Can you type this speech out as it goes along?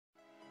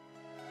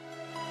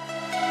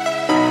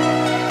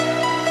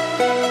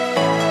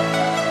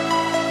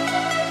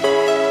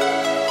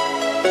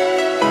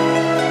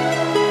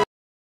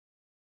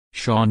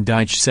Sean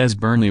Dyche says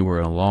Burnley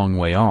were a long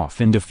way off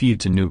in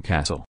defeat to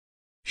Newcastle.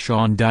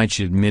 Sean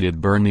Dyche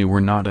admitted Burnley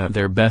were not at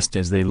their best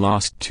as they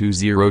lost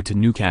 2-0 to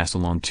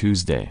Newcastle on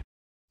Tuesday.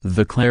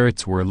 The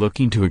Clarets were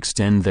looking to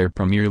extend their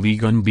Premier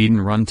League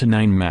unbeaten run to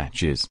 9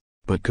 matches,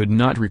 but could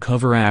not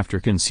recover after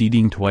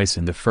conceding twice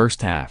in the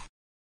first half.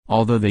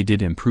 Although they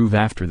did improve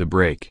after the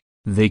break,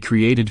 they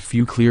created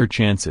few clear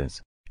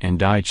chances, and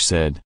Dyche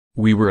said,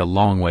 "We were a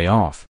long way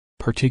off,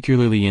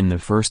 particularly in the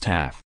first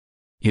half.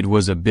 It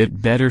was a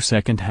bit better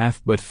second half,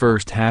 but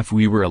first half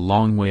we were a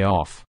long way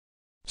off.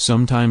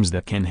 Sometimes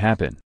that can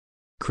happen.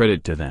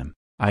 Credit to them,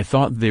 I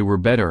thought they were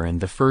better in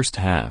the first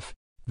half,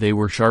 they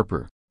were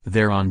sharper,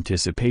 their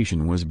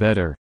anticipation was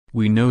better,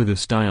 we know the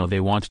style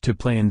they want to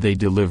play and they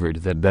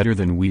delivered that better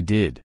than we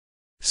did.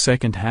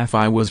 Second half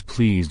I was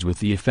pleased with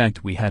the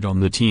effect we had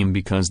on the team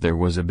because there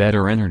was a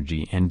better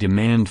energy and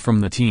demand from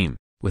the team,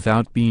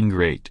 without being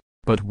great,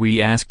 but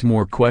we asked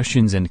more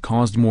questions and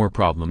caused more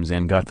problems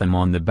and got them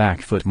on the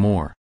back foot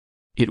more.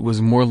 It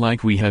was more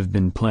like we have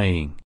been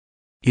playing.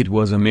 It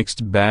was a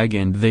mixed bag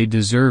and they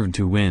deserved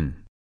to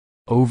win.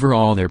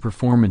 Overall their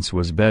performance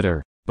was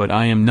better, but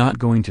I am not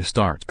going to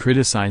start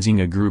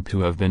criticizing a group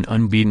who have been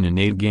unbeaten in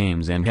 8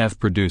 games and have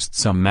produced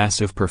some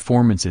massive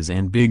performances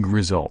and big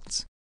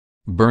results."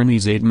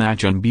 Burnley's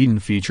 8-match unbeaten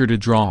featured a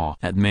draw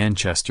at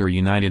Manchester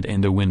United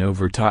and a win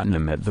over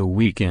Tottenham at the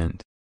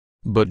weekend.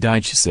 But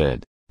Dyche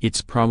said,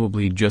 "It's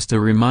probably just a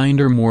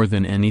reminder more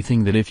than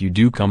anything that if you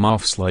do come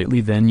off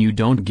slightly then you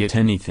don't get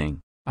anything.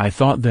 I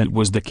thought that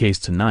was the case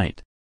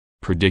tonight.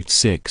 Predict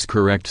 6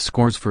 correct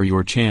scores for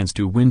your chance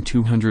to win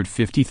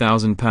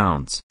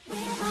 £250,000.